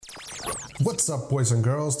What's up, boys and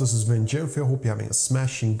girls? This is Vin Jimfi. I hope you're having a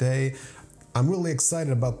smashing day. I'm really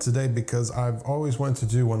excited about today because I've always wanted to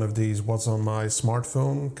do one of these what's on my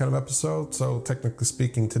smartphone kind of episode. So technically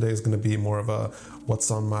speaking, today is going to be more of a what's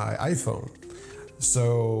on my iPhone.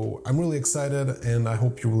 So I'm really excited and I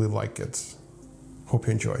hope you really like it. Hope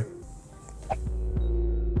you enjoy.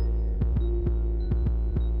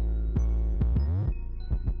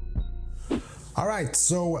 Alright,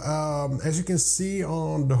 so as you can see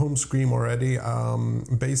on the home screen already,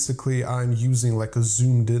 basically I'm using like a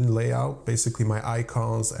zoomed in layout. Basically my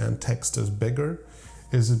icons and text is bigger.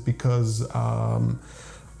 Is it because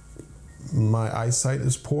my eyesight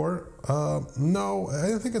is poor? No, I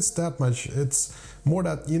don't think it's that much. It's more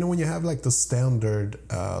that, you know, when you have like the standard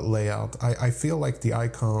layout, I feel like the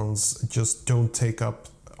icons just don't take up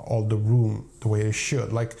all the room the way it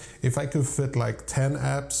should. Like if I could fit like 10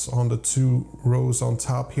 apps on the 2 rows on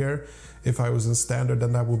top here, if I was in standard,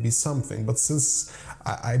 then that would be something. But since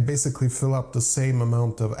I basically fill up the same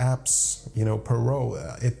amount of apps, you know, per row,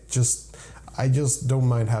 I just don't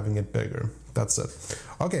mind having it bigger. That's it.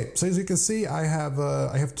 Okay, so as you can see, I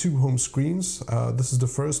have 2 home screens. This is the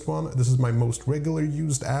first one. This is my most regular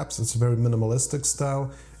used apps. It's a very minimalistic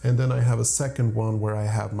style. And then I have a second one where I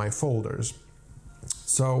have my folders.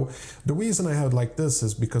 So the reason I have it like this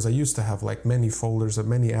is because I used to have like many folders and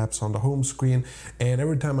many apps on the home screen, and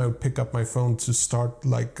every time I would pick up my phone to start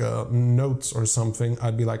like notes or something,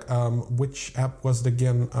 I'd be like, which app was it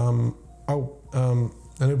again? And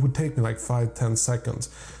it would take me like 5-10 seconds.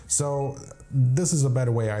 So this is a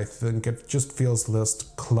better way, I think. It just feels less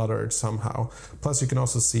cluttered somehow. Plus you can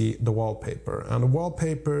also see the wallpaper, and the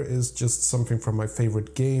wallpaper is just something from my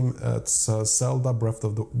favorite game. It's Zelda Breath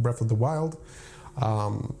of the Wild.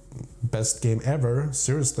 Best game ever,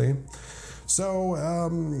 seriously. So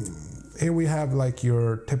here we have like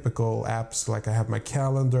your typical apps. Like I have my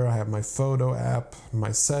calendar, I have my photo app,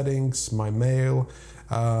 my settings, my mail,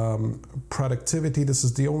 productivity. This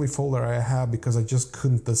is the only folder I have because I just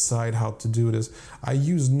couldn't decide how to do this. I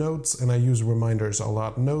use notes and I use reminders a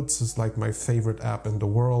lot. Notes is like my favorite app in the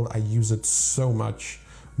world. I use it so much,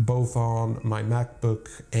 both on my MacBook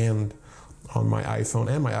and on my iPhone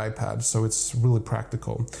and my iPad, so it's really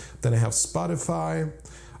practical. Then I have Spotify.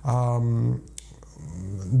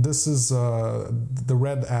 This is the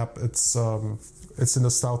red app. It's in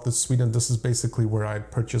the south of Sweden. This is basically where I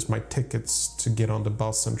purchase my tickets to get on the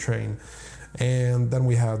bus and train. And then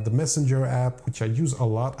we have the Messenger app, which I use a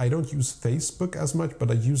lot. I don't use Facebook as much,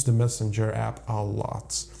 but I use the Messenger app a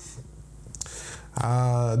lot.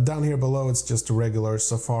 Down here below, it's just a regular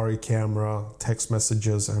Safari camera, text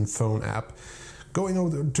messages, and phone app. Going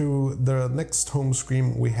over to the next home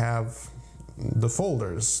screen, we have the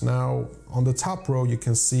folders. Now, on the top row, you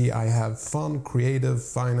can see I have fun, creative,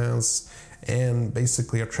 finance, and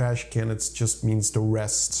basically a trash can. It just means the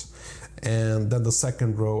rest. And then the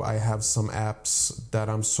second row, I have some apps that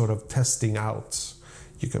I'm sort of testing out.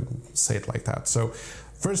 You can say it like that. So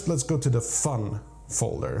first, let's go to the fun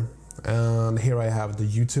folder. And here I have the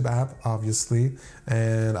YouTube app, obviously,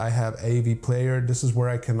 and I have AV Player. This is where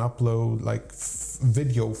I can upload like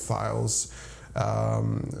video files.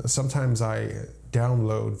 Sometimes I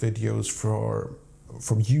download videos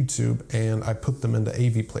from YouTube and I put them in the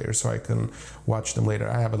AV Player so I can watch them later.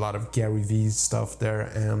 I have a lot of Gary Vee stuff there,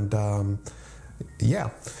 and yeah.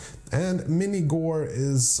 And Minigore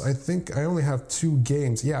is, I think I only have 2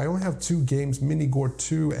 games. Yeah, I only have 2 games, Minigore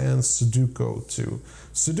 2 and Sudoku 2.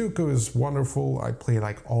 Sudoku is wonderful. I play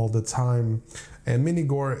like all the time. And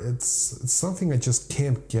Minigore, it's something I just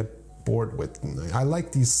can't get bored with. I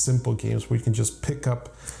like these simple games where you can just pick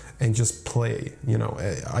up and just play. You know,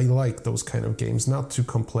 I like those kind of games. Not too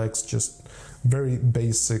complex, just very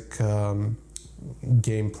basic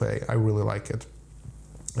gameplay. I really like it.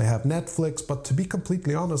 I have Netflix, but to be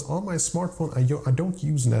completely honest, on my smartphone, I don't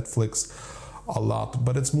use Netflix a lot,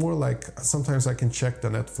 but it's more like sometimes I can check the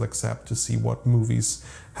Netflix app to see what movies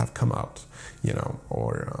have come out, you know,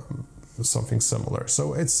 or something similar.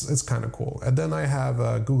 So it's kind of cool. And then I have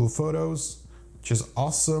Google Photos, which is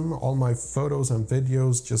awesome. All my photos and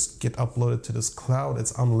videos just get uploaded to this cloud.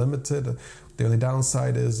 It's unlimited. The only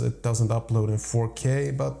downside is it doesn't upload in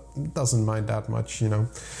 4K, but it doesn't mind that much, you know.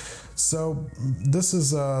 So this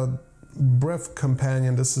is a Breath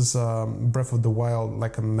Companion. This is Breath of the Wild,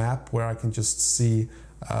 like a map where I can just see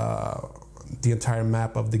the entire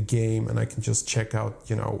map of the game, and I can just check out,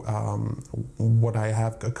 you know, what I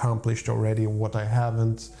have accomplished already and what I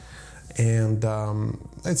haven't, and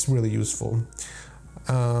it's really useful.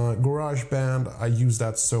 GarageBand, I use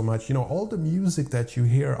that so much. You know, all the music that you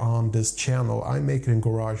hear on this channel, I make it in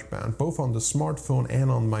GarageBand, both on the smartphone and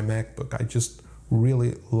on my MacBook. I just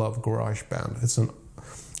really love GarageBand.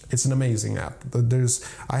 It's an amazing app.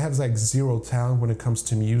 I have like zero talent when it comes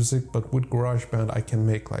to music, but with GarageBand I can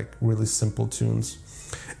make like really simple tunes.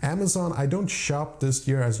 Amazon, I don't shop this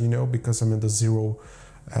year, as you know, because I'm in the zero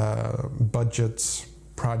budget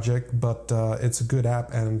project, but it's a good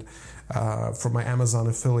app, and for my Amazon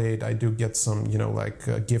affiliate I do get some, you know,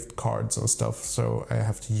 like gift cards and stuff, so I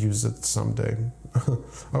have to use it someday.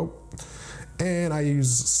 Oh, and I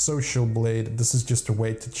use Social Blade. This is just a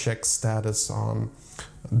way to check status on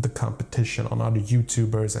the competition, on other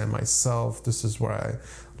YouTubers and myself. This is where I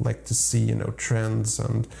like to see, you know, trends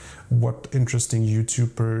and what interesting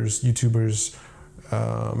YouTubers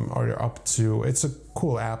are up to. It's a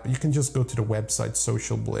cool app. You can just go to the website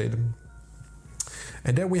Social Blade.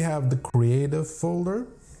 And then we have the creative folder,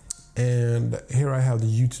 and here I have the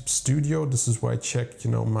YouTube Studio. This is where I check,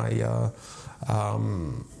 you know, my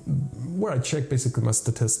where I check basically my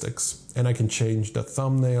statistics, and I can change the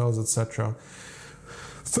thumbnails, etc.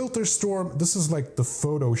 Filterstorm, this is like the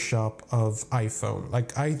Photoshop of iPhone.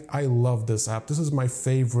 Like I love this app. This is my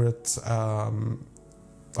favorite.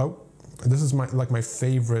 This is my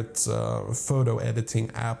favorite photo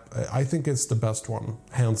editing app. I think it's the best one,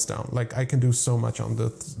 hands down. Like I can do so much on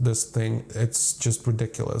this thing. It's just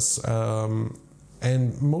ridiculous.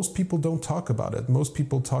 And most people don't talk about it. Most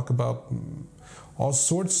people talk about all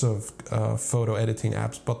sorts of photo editing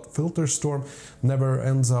apps, but Filterstorm never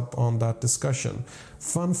ends up on that discussion.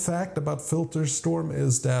 Fun fact about Filterstorm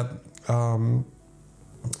is that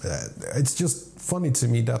it's just funny to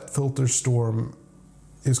me that Filterstorm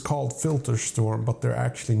is called Filterstorm, but there are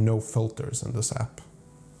actually no filters in this app.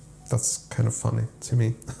 That's kind of funny to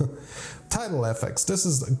me. TitleFX. This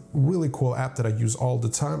is a really cool app that I use all the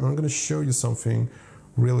time. I'm going to show you something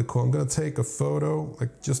really cool. I'm going to take a photo,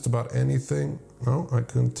 like just about anything. No, I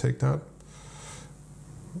couldn't take that.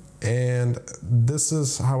 And this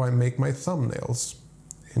is how I make my thumbnails,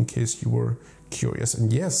 in case you were curious.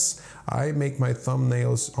 And yes, I make my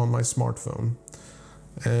thumbnails on my smartphone.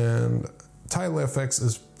 And TitleFX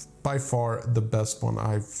is by far the best one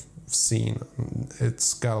I've seen.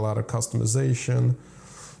 It's got a lot of customization,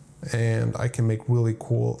 and I can make really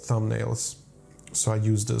cool thumbnails. So I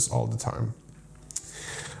use this all the time.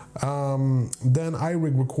 Then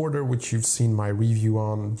iRig Recorder, which you've seen my review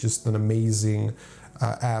on, just an amazing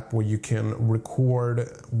app where you can record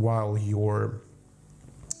while you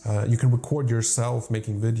can record yourself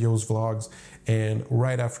making videos, vlogs, and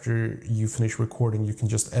right after you finish recording, you can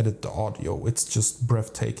just edit the audio. It's just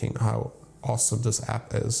breathtaking how awesome this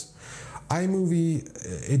app is. iMovie,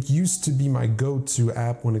 it used to be my go-to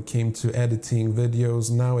app when it came to editing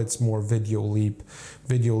videos. Now it's more VideoLeap.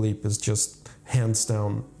 VideoLeap is just hands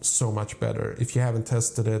down so much better. If you haven't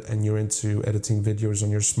tested it and you're into editing videos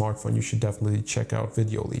on your smartphone, you should definitely check out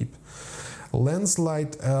VideoLeap.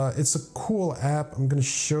 Lenslight, it's a cool app. I'm going to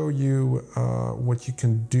show you what you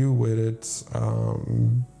can do with it.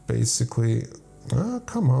 Basically,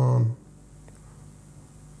 come on.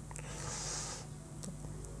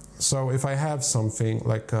 So if I have something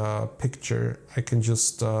like a picture, I can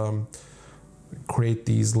just create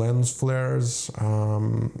these lens flares.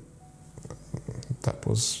 That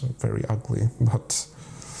was very ugly, but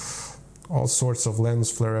all sorts of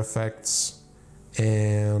lens flare effects.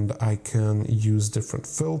 And I can use different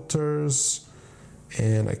filters,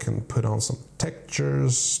 and I can put on some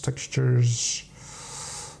textures.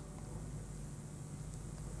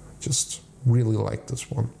 Just really like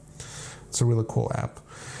this one. It's a really cool app.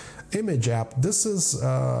 Image app. This is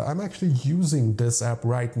I'm actually using this app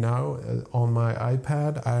right now on my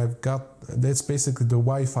iPad. It's basically the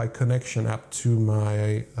Wi-Fi connection app to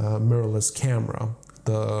my mirrorless camera,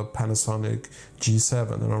 the Panasonic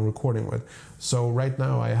G7 that I'm recording with. So right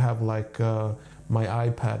now I have like my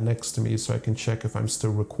iPad next to me, so I can check if I'm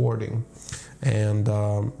still recording, and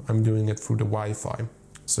I'm doing it through the Wi-Fi.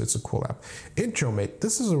 So it's a cool app. Intromate.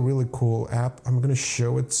 This is a really cool app. I'm gonna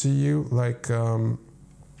show it to you. Like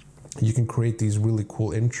you can create these really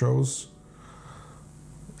cool intros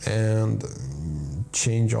and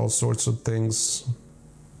change all sorts of things.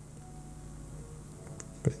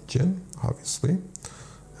 Engine, obviously.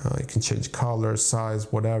 You can change color,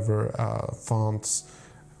 size, whatever, fonts.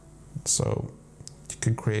 So you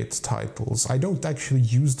can create titles. I don't actually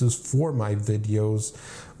use this for my videos,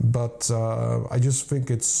 but I just think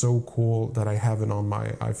it's so cool that I have it on my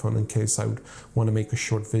iPhone in case I would want to make a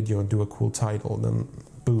short video and do a cool title. Then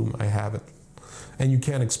boom, I have it. And you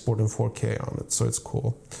can export in 4K on it, so it's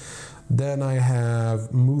cool. Then I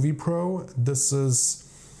have Movie Pro. This is...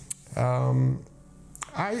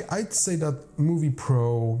 I'd say that Movie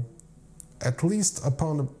Pro at least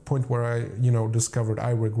upon the point where I, discovered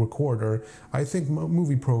iRig Recorder, I think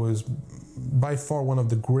Movie Pro is by far one of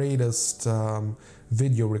the greatest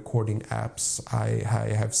video recording apps I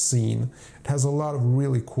have seen. It has a lot of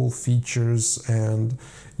really cool features, and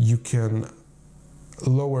you can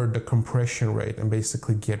lower the compression rate and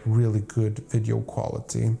basically get really good video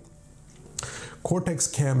quality. Cortex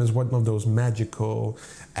Cam is one of those magical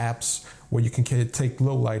apps where you can take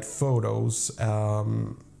low light photos.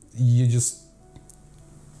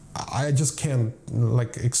 I just can't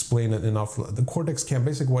explain it enough. The Cortex Cam,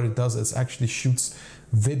 basically what it does is actually shoots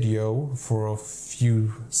video for a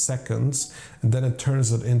few seconds, and then it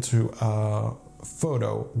turns it into a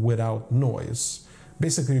photo without noise.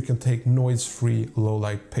 Basically, you can take noise-free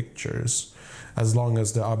low-light pictures as long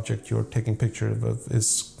as the object you're taking pictures of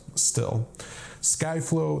is still.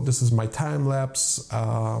 Skyflow, this is my time-lapse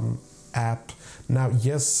app. Now,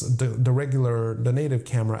 yes, the native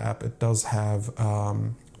camera app, it does have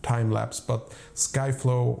time-lapse, but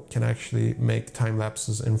Skyflow can actually make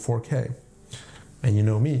time-lapses in 4K. And you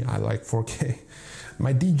know me, I like 4K.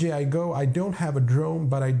 My DJI Go, I don't have a drone,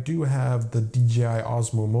 but I do have the DJI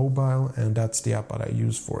Osmo Mobile, and that's the app that I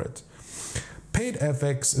use for it.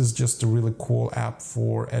 PaintFX is just a really cool app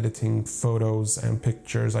for editing photos and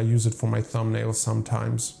pictures. I use it for my thumbnails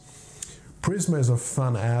sometimes. Prisma is a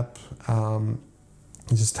fun app. I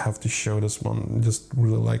just have to show this one. I just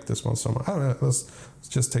really like this one so much. I don't know, let's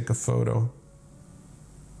just take a photo.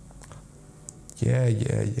 Yeah.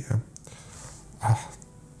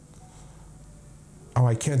 Oh,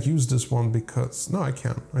 I can't use this one because... No, I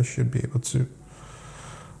can. I should be able to.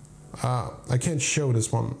 I can't show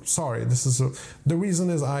this one. Sorry. The reason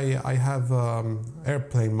is I have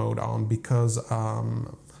airplane mode on because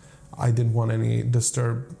I didn't want any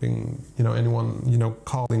disturbing, anyone,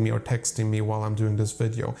 calling me or texting me while I'm doing this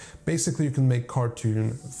video. Basically, you can make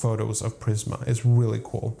cartoon photos of Prisma. It's really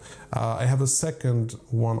cool. I have a second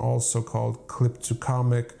one also called Clip to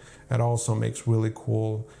Comic. It also makes really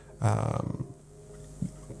cool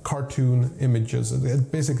cartoon images.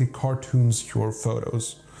 It basically cartoons your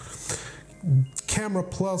photos. Camera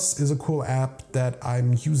Plus is a cool app that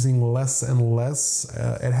I'm using less and less.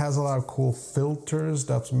 It has a lot of cool filters.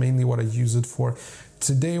 That's mainly what I use it for.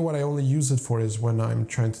 Today, what I only use it for is when I'm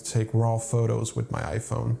trying to take raw photos with my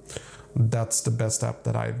iPhone. That's the best app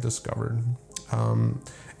that I've discovered.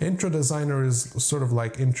 Intro Designer is sort of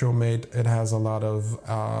like Intromate. It has a lot of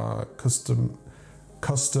custom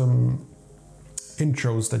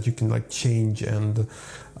intros that you can change, and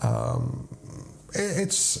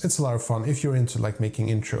it's a lot of fun. If you're into making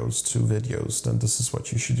intros to videos, then this is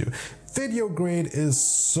what you should do. VideoGrade is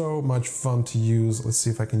so much fun to use. Let's see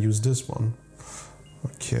if I can use this one.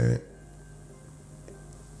 Okay.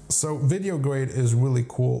 So VideoGrade is really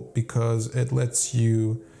cool because it lets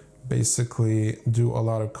you basically do a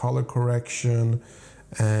lot of color correction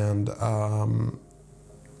and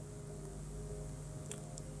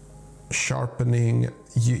sharpening.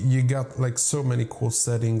 You got so many cool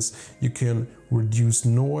settings. You can reduce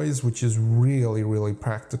noise, which is really, really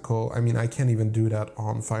practical. I mean, I can't even do that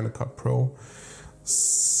on Final Cut Pro.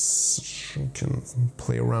 You can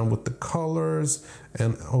play around with the colors,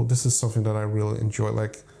 and this is something that I really enjoy.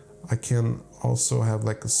 I can also have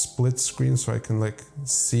a split screen so I can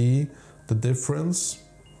see the difference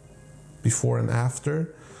before and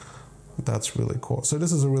after. That's really cool. So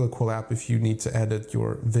this is a really cool app if you need to edit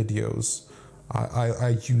your videos.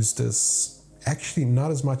 I use this actually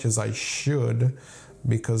not as much as I should,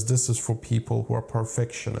 because this is for people who are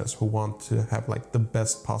perfectionists, who want to have the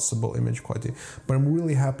best possible image quality. But I'm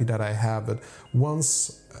really happy that I have it.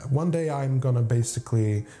 One day I'm gonna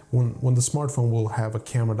basically, when the smartphone will have a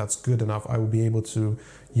camera that's good enough, I will be able to,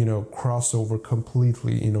 cross over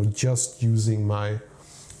completely, just using my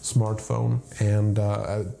smartphone and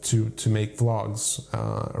to make vlogs.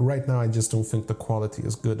 Right now I just don't think the quality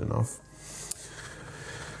is good enough.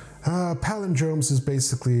 Palindromes is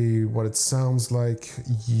basically what it sounds like.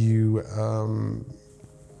 You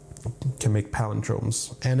can make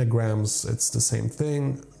palindromes. Anagrams, it's the same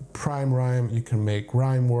thing. Prime Rhyme, you can make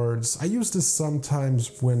rhyme words. I use this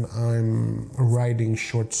sometimes when I'm writing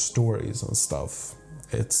short stories and stuff.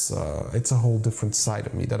 It's a whole different side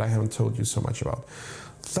of me that I haven't told you so much about.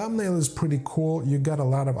 Thumbnail is pretty cool. You got a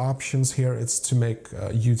lot of options here. It's to make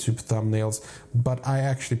YouTube thumbnails, but I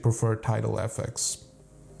actually prefer TitleFX.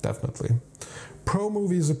 Definitely.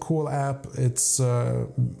 ProMovie is a cool app. It's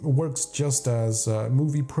works just as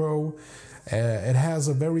Movie Pro. It has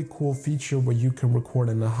a very cool feature where you can record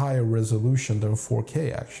in a higher resolution than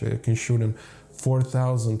 4K. Actually, it can shoot in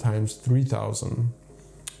 4000 times 3000.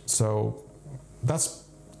 So that's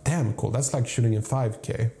damn cool. That's like shooting in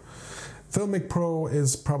 5K. Filmic Pro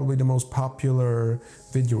is probably the most popular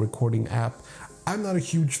video recording app. I'm not a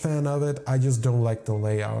huge fan of it. I just don't like the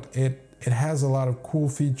layout. It has a lot of cool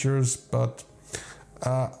features, but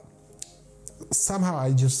somehow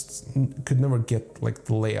I just could never get like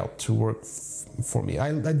the layout to work for me.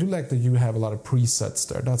 I do like that you have a lot of presets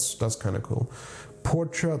there. That's kind of cool.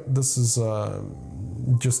 Portrait, this is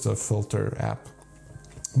just a filter app.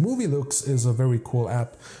 Movie Looks is a very cool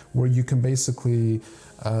app where you can basically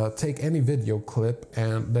take any video clip,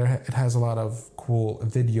 and it has a lot of cool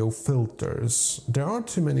video filters. There aren't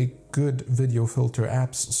too many good video filter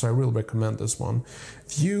apps, so I really recommend this one.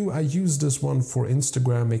 I use this one for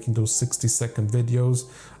Instagram, making those 60-second videos.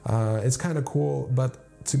 It's kind of cool, but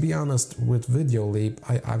to be honest, with Videoleap,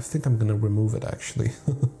 I think I'm gonna remove it actually.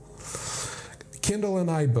 Kindle and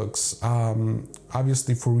iBooks,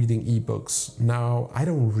 obviously for reading ebooks. Now, I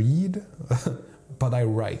don't read, but I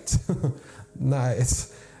write. I'm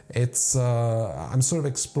sort of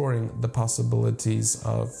exploring the possibilities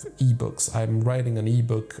of ebooks. I'm writing an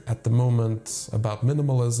ebook at the moment about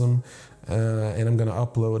minimalism, and I'm gonna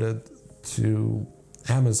upload it to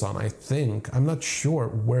Amazon, I think. I'm not sure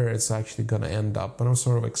where it's actually gonna end up, but I'm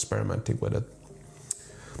sort of experimenting with it.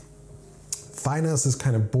 Finance is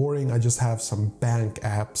kind of boring. I just have some bank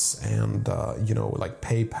apps and, like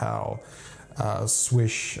PayPal,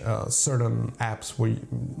 Swish, certain apps where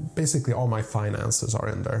basically all my finances are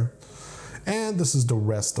in there. And this is the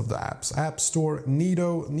rest of the apps. App Store,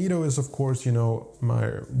 Neato. Neato is, of course,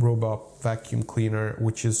 my robot vacuum cleaner,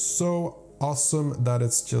 which is so awesome that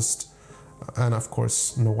it's just, and of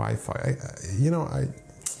course, no Wi-Fi.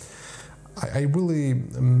 I really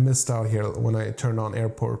missed out here when I turned on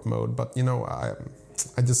airport mode, but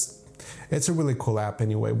it's a really cool app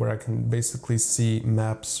anyway, where I can basically see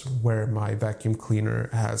maps where my vacuum cleaner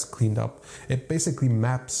has cleaned up. It basically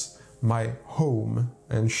maps my home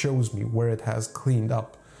and shows me where it has cleaned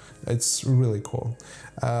up. It's really cool.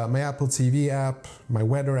 My Apple TV app, my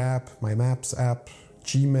weather app, my maps app,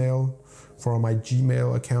 Gmail for all my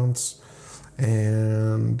Gmail accounts,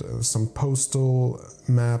 and some postal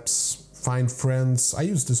maps, Find Friends. I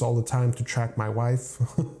use this all the time to track my wife.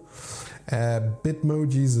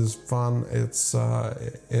 Bitmojis is fun. It's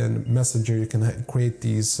in Messenger. You can create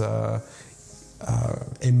these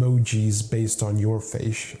emojis based on your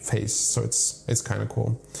face. So it's kind of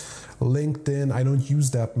cool. LinkedIn, I don't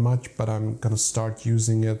use that much, but I'm gonna start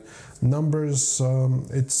using it. Numbers,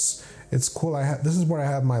 it's cool. This is where I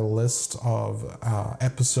have my list of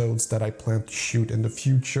episodes that I plan to shoot in the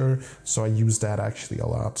future. So I use that actually a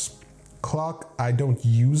lot. Clock, I don't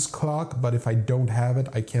use Clock, but if I don't have it,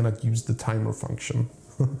 I cannot use the timer function.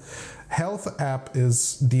 Health app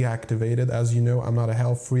is deactivated. As you know, I'm not a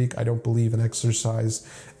health freak. I don't believe in exercise,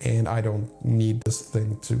 and I don't need this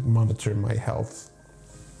thing to monitor my health.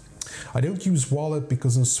 I don't use Wallet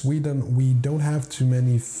because in Sweden we don't have too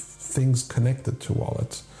many things connected to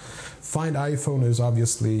Wallet. Find iPhone is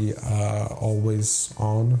obviously always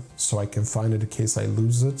on, so I can find it in case I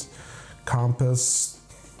lose it. Compass,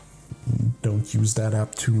 don't use that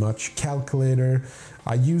app too much. Calculator,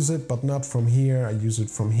 I use it, but not from here. I use it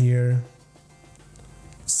from here.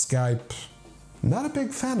 Skype, not a big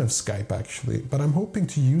fan of Skype actually, but I'm hoping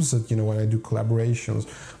to use it, when I do collaborations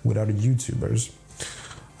with other YouTubers.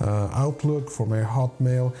 Outlook for my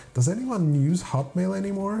Hotmail. Does anyone use Hotmail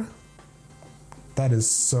anymore? That is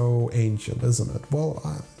so ancient, isn't it? Well,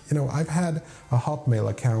 I've had a Hotmail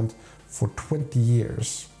account for 20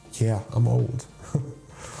 years. Yeah, I'm old.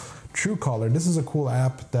 Truecaller, this is a cool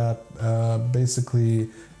app that basically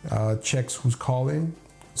checks who's calling,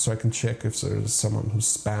 so I can check if there's someone who's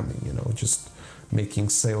spamming, just making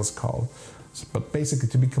sales call. But basically,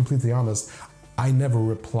 to be completely honest, I never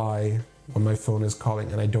reply when my phone is calling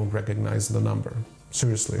and I don't recognize the number.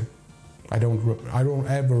 Seriously, I don't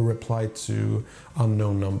ever reply to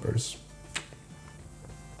unknown numbers.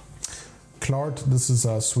 Klart, this is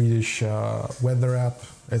a Swedish weather app.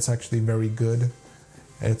 It's actually very good.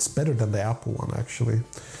 It's better than the Apple one, actually.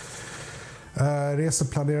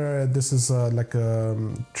 Reseplanerare, this is like a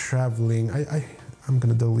traveling. I'm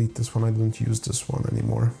gonna delete this one. I don't use this one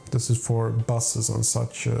anymore. This is for buses and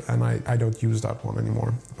such, and I don't use that one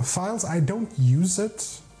anymore. Files, I don't use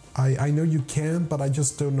it. I know you can, but I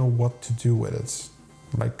just don't know what to do with it.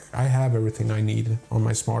 Like, I have everything I need on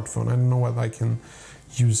my smartphone. I don't know what I can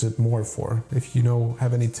use it more for. If you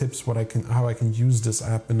have any tips how I can use this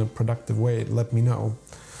app in a productive way, let me know.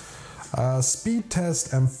 Speed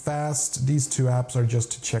Test and Fast, these two apps are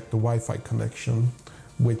just to check the Wi-Fi connection,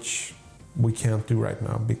 which we can't do right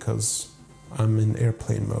now because I'm in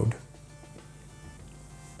airplane mode.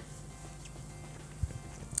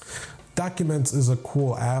 Documents is a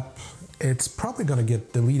cool app. it's probably going to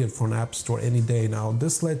get deleted from App Store any day now.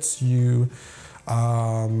 This lets you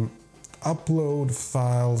upload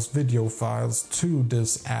files, video files to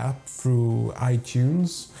this app through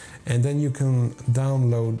iTunes, and then you can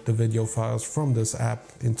download the video files from this app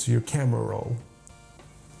into your camera roll.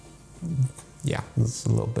 Yeah, this is a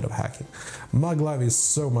little bit of hacking. MugLive is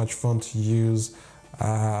so much fun to use.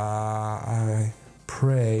 I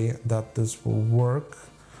pray that this will work.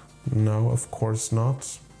 No, of course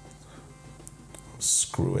not.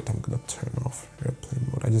 Screw it, I'm gonna turn off airplane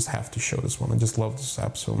mode. I just have to show this one. I just love this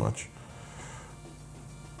app so much.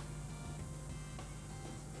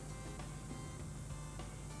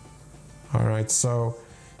 Alright, so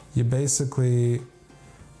you basically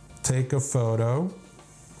take a photo.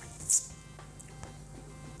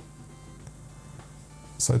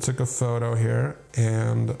 So I took a photo here,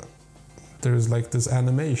 and there's like this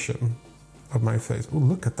animation of my face. Oh,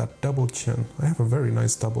 look at that double chin. I have a very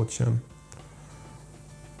nice double chin.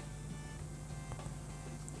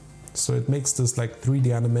 So it makes this like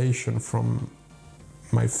 3D animation from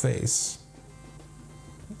my face.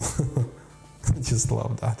 I just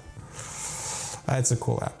love that. It's a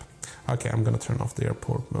cool app. Okay, I'm gonna turn off the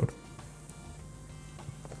airport mode.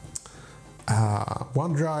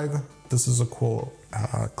 OneDrive, this is a cool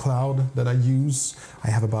cloud that I use. I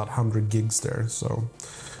have about 100 gigs there, so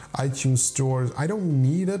iTunes stores, I don't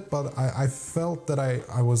need it, but I felt that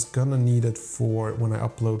I was gonna need it for when I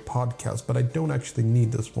upload podcasts, but I don't actually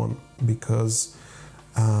need this one because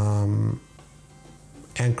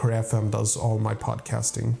Anchor FM does all my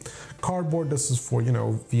podcasting. Cardboard, this is for, you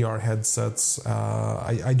know, VR headsets.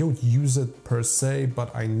 I don't use it per se,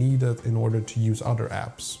 but I need it in order to use other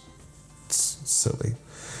apps. It's silly.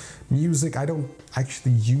 Music, I don't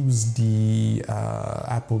actually use the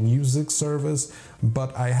Apple Music service,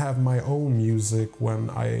 but I have my own music when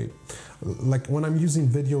I'm using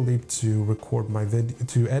Videoleap to record my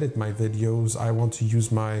to edit my videos. I want to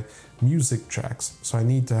use my music tracks, so I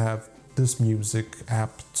need to have this music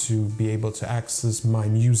app to be able to access my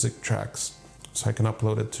music tracks, so I can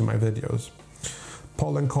upload it to my videos.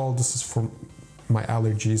 Pollen Call, this is for my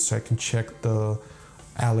allergies, so I can check the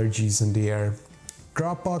allergies in the air.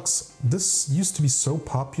 Dropbox, this used to be so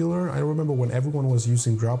popular. I remember when everyone was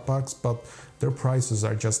using Dropbox, but their prices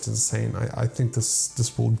are just insane. I think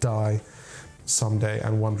this will die someday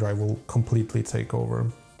and OneDrive will completely take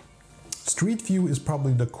over. Street View is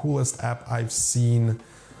probably the coolest app I've seen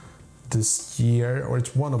this year, or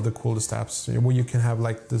it's one of the coolest apps where you can have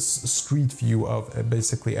like this street view of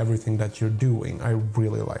basically everything that you're doing. I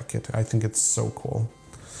really like it. I think it's so cool.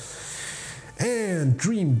 And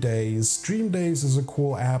Dream Days. Dream Days is a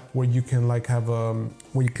cool app where you can like have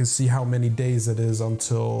where you can see how many days it is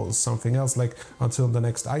until something else, like until the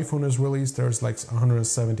next iPhone is released. There's like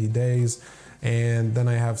 170 days. And then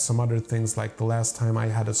I have some other things, like the last time I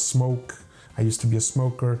had a smoke. I used to be a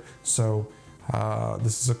smoker, so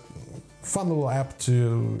this is a fun little app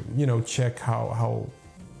to, you know, check how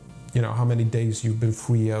many days you've been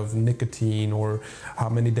free of nicotine, or how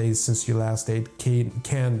many days since you last ate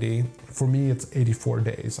candy. For me, it's 84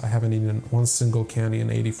 days. I haven't eaten one single candy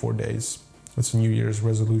in 84 days. It's a New Year's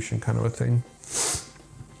resolution kind of a thing.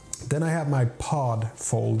 Then I have my pod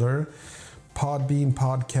folder, Podbean,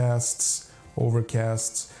 Podcasts,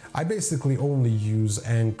 Overcasts. I basically only use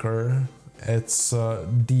Anchor. It's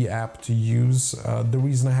the app to use. The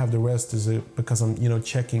reason I have the rest is because I'm, you know,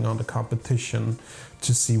 checking on the competition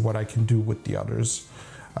to see what I can do with the others.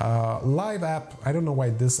 Live App, I don't know why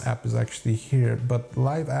this app is actually here, but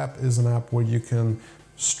Live App is an app where you can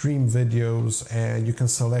stream videos, and you can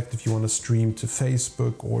select if you want to stream to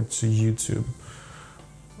Facebook or to YouTube,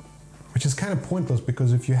 which is kind of pointless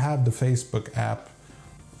because if you have the Facebook app,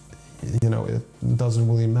 you know, it doesn't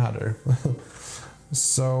really matter.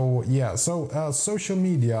 So yeah, social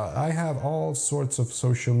media. I have all sorts of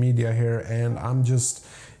social media here, and I'm just,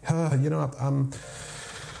 okay,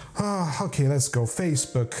 let's go.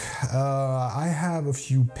 Facebook. I have a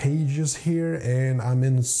few pages here, and I'm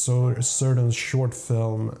in certain short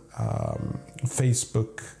film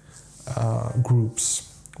Facebook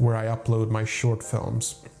groups where I upload my short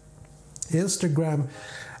films. Instagram.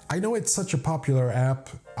 I know it's such a popular app.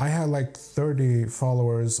 I have like 30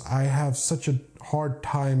 followers. I have such a hard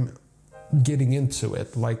time getting into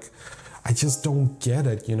it. Like, I just don't get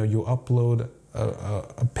it. You know, you upload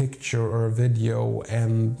a picture or a video,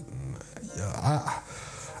 and I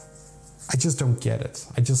just don't get it.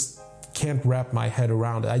 I just can't wrap my head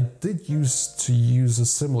around it. I did used to use a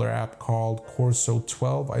similar app called Corso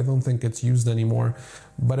 12. I don't think it's used anymore,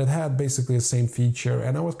 but it had basically the same feature,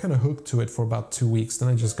 and I was kind of hooked to it for about 2 weeks. Then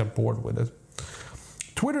I just got bored with it.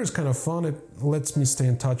 Twitter is kind of fun. It lets me stay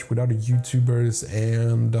in touch with other YouTubers,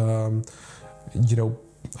 and you know,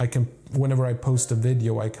 I can, whenever I post a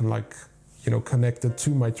video, I can like, you know, connect it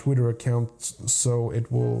to my Twitter account, so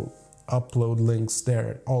it will upload links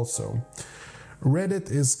there also.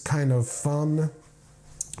 Reddit is kind of fun,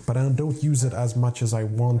 but I don't use it as much as I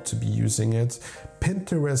want to be using it.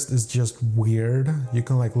 Pinterest is just weird. You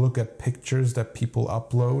can like look at pictures that people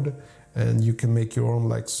upload, and you can make your own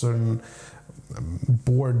like certain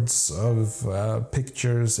boards of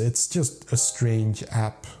pictures. It's just a strange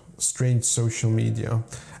app, strange social media.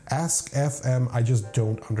 Ask FM, I just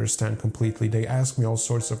don't understand completely. They ask me all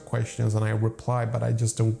sorts of questions and I reply, but I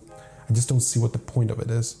just don't see what the point of it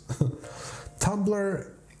is. Tumblr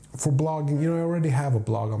for blogging, you know, I already have a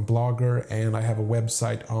blog on Blogger and I have a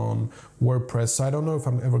website on WordPress, so I don't know if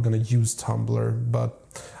I'm ever going to use Tumblr, but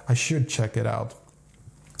I should check it out.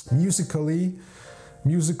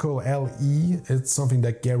 Musical LE, it's something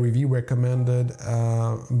that Gary Vee recommended,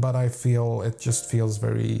 but I feel it just feels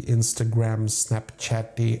very Instagram,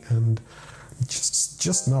 Snapchatty, and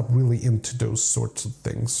just not really into those sorts of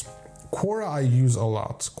things. Quora I use a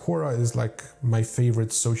lot. Quora is like my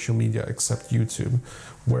favorite social media except YouTube,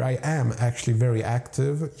 where I am actually very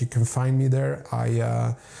active. You can find me there.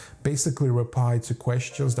 I basically reply to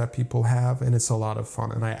questions that people have, and it's a lot of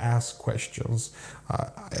fun, and I ask questions.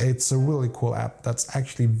 It's a really cool app that's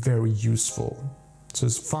actually very useful. So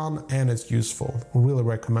it's fun and it's useful. Really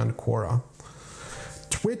recommend Quora.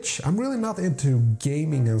 Twitch, I'm really not into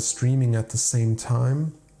gaming and streaming at the same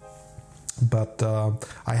time, but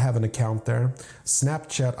I have an account there.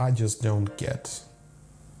 Snapchat, I just don't get.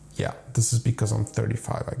 Yeah, this is because I'm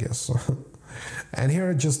 35, I guess. And here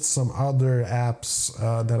are just some other apps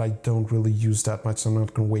that I don't really use that much, so I'm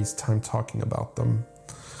not going to waste time talking about them.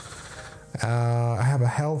 I have a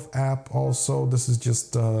health app also. This is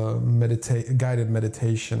just guided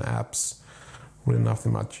meditation apps. Really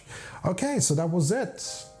nothing much. Okay, so that was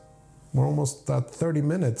it. We're almost at 30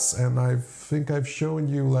 minutes, and I think I've shown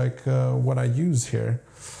you like what I use here.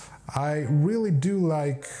 I really do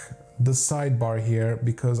like the sidebar here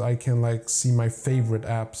because I can like see my favorite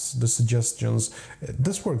apps, the suggestions.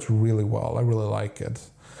 This works really well. I really like it.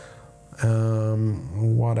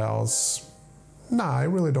 What else? Nah, I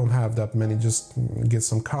really don't have that many. Just get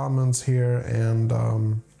some comments here, and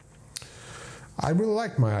I really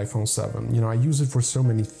like my iPhone 7. You know, I use it for so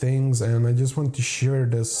many things, and I just want to share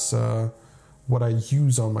this, what I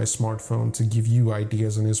use on my smartphone, to give you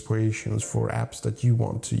ideas and inspirations for apps that you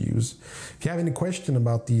want to use. If you have any question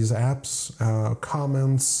about these apps,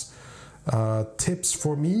 comments, tips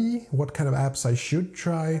for me, what kind of apps I should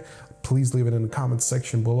try, please leave it in the comment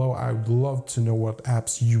section below. I would love to know what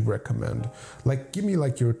apps you recommend. Like, give me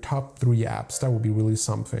like your top 3 apps. That would be really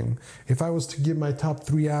something. If I was to give my top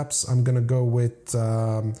 3 apps, I'm gonna go with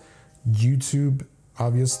YouTube,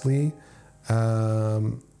 obviously.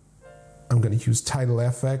 I'm gonna use Tidal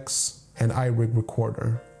FX and iRig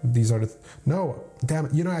Recorder. These are the no, damn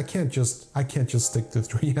it, you know, I can't just stick to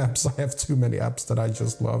 3 apps. I have too many apps that I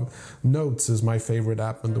just love. Notes is my favorite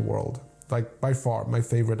app in the world. Like, by far my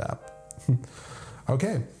favorite app.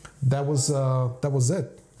 Okay, that was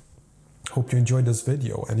it. Hope you enjoyed this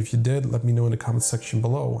video, and if you did, let me know in the comment section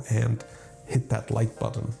below, and hit that like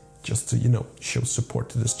button just to, you know, show support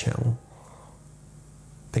to this channel.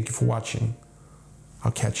 Thank you for watching.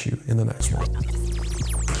 I'll catch you in the next one.